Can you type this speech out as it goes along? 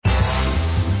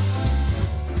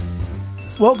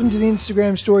Welcome to the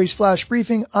Instagram Stories Flash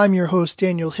Briefing. I'm your host,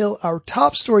 Daniel Hill. Our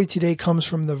top story today comes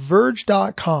from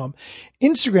TheVerge.com.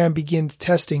 Instagram begins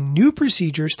testing new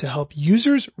procedures to help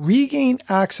users regain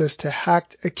access to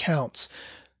hacked accounts.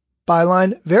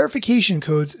 Byline, verification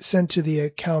codes sent to the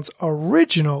account's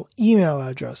original email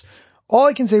address. All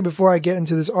I can say before I get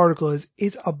into this article is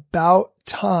it's about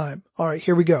time. All right,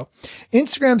 here we go.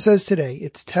 Instagram says today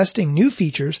it's testing new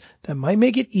features that might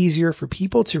make it easier for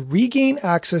people to regain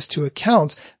access to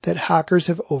accounts that hackers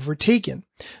have overtaken.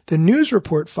 The news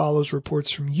report follows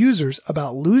reports from users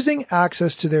about losing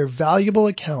access to their valuable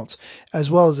accounts,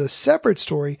 as well as a separate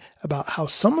story about how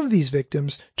some of these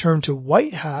victims turn to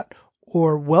white hat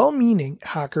or well-meaning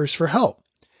hackers for help.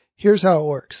 Here's how it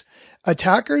works.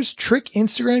 Attackers trick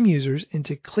Instagram users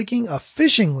into clicking a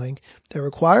phishing link that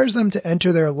requires them to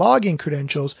enter their login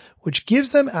credentials, which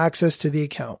gives them access to the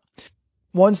account.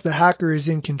 Once the hacker is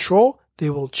in control, they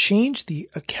will change the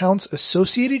account's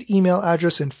associated email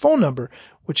address and phone number,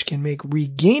 which can make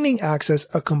regaining access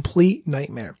a complete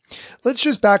nightmare. Let's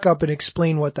just back up and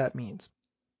explain what that means.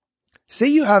 Say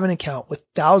you have an account with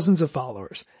thousands of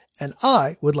followers, and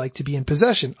I would like to be in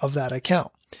possession of that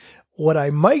account. What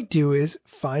I might do is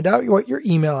find out what your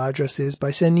email address is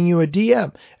by sending you a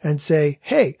DM and say,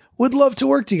 hey, would love to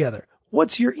work together.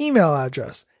 What's your email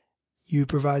address? You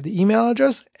provide the email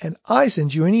address and I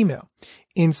send you an email.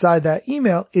 Inside that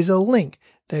email is a link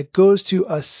that goes to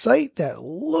a site that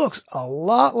looks a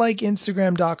lot like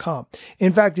Instagram.com.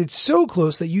 In fact, it's so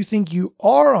close that you think you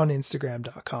are on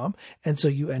Instagram.com, and so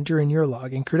you enter in your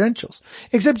login credentials.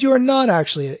 Except you are not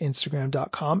actually at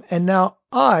Instagram.com, and now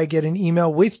I get an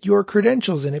email with your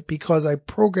credentials in it because I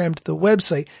programmed the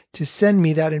website to send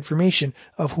me that information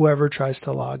of whoever tries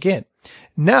to log in.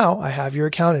 Now I have your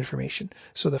account information.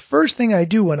 So the first thing I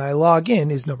do when I log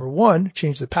in is number 1,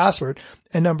 change the password,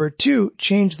 and number 2,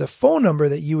 change the phone number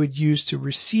that you would use to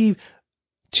receive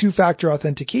two-factor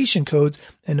authentication codes,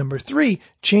 and number 3,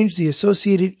 change the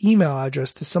associated email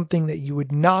address to something that you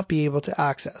would not be able to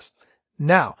access.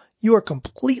 Now, you are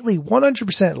completely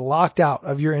 100% locked out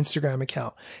of your Instagram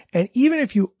account. And even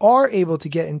if you are able to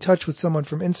get in touch with someone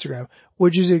from Instagram,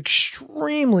 which is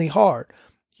extremely hard,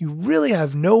 you really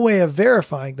have no way of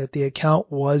verifying that the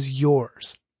account was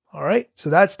yours. All right, so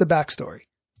that's the backstory.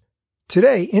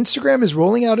 Today, Instagram is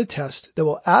rolling out a test that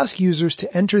will ask users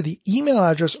to enter the email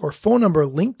address or phone number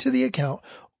linked to the account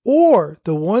or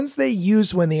the ones they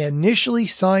used when they initially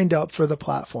signed up for the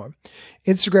platform.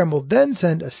 Instagram will then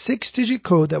send a 6-digit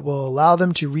code that will allow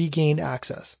them to regain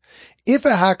access. If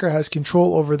a hacker has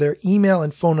control over their email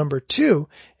and phone number too,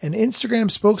 an Instagram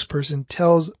spokesperson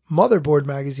tells Motherboard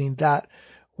magazine that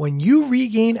when you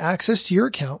regain access to your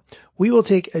account, we will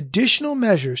take additional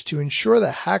measures to ensure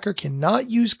the hacker cannot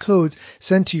use codes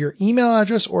sent to your email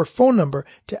address or phone number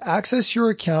to access your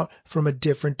account from a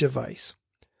different device.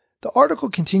 The article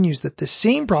continues that the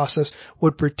same process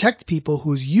would protect people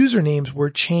whose usernames were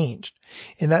changed.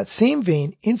 In that same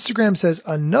vein, Instagram says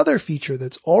another feature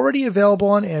that's already available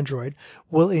on Android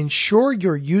will ensure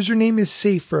your username is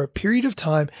safe for a period of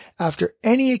time after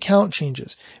any account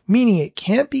changes, meaning it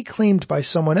can't be claimed by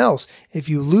someone else if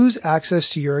you lose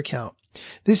access to your account.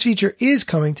 This feature is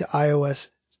coming to iOS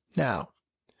now.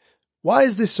 Why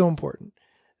is this so important?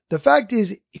 The fact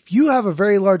is, if you have a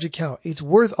very large account, it's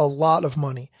worth a lot of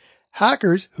money.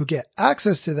 Hackers who get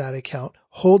access to that account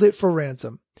hold it for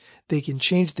ransom. They can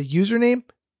change the username,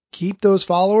 keep those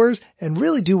followers, and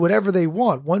really do whatever they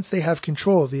want once they have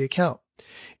control of the account.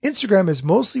 Instagram has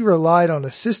mostly relied on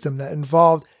a system that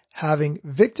involved having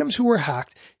victims who were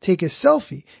hacked take a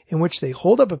selfie in which they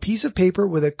hold up a piece of paper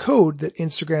with a code that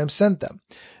Instagram sent them.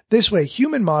 This way,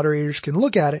 human moderators can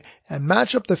look at it and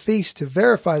match up the face to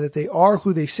verify that they are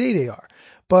who they say they are.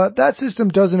 But that system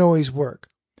doesn't always work.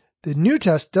 The new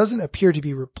test doesn't appear to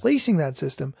be replacing that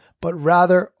system, but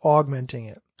rather augmenting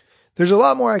it. There's a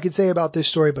lot more I could say about this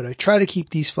story, but I try to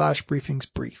keep these flash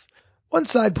briefings brief. One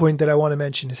side point that I want to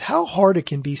mention is how hard it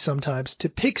can be sometimes to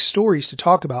pick stories to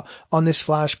talk about on this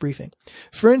flash briefing.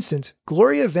 For instance,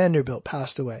 Gloria Vanderbilt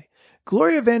passed away.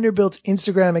 Gloria Vanderbilt's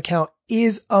Instagram account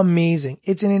is amazing.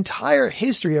 It's an entire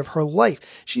history of her life.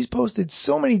 She's posted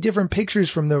so many different pictures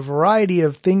from the variety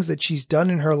of things that she's done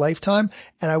in her lifetime,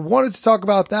 and I wanted to talk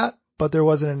about that, but there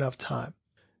wasn't enough time.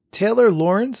 Taylor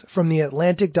Lorenz from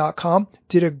theatlantic.com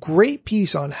did a great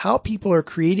piece on how people are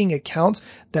creating accounts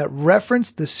that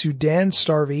reference the Sudan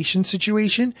starvation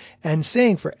situation and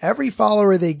saying for every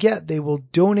follower they get, they will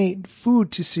donate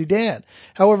food to Sudan.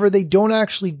 However, they don't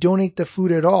actually donate the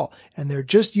food at all, and they're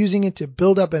just using it to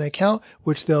build up an account,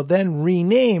 which they'll then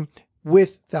rename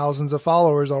with thousands of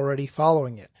followers already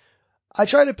following it. I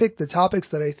try to pick the topics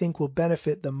that I think will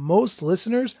benefit the most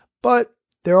listeners, but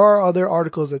there are other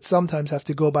articles that sometimes have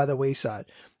to go by the wayside.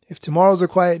 If tomorrow's a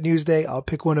quiet news day, I'll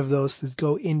pick one of those to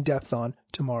go in depth on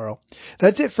tomorrow.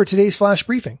 That's it for today's flash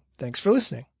briefing. Thanks for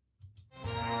listening.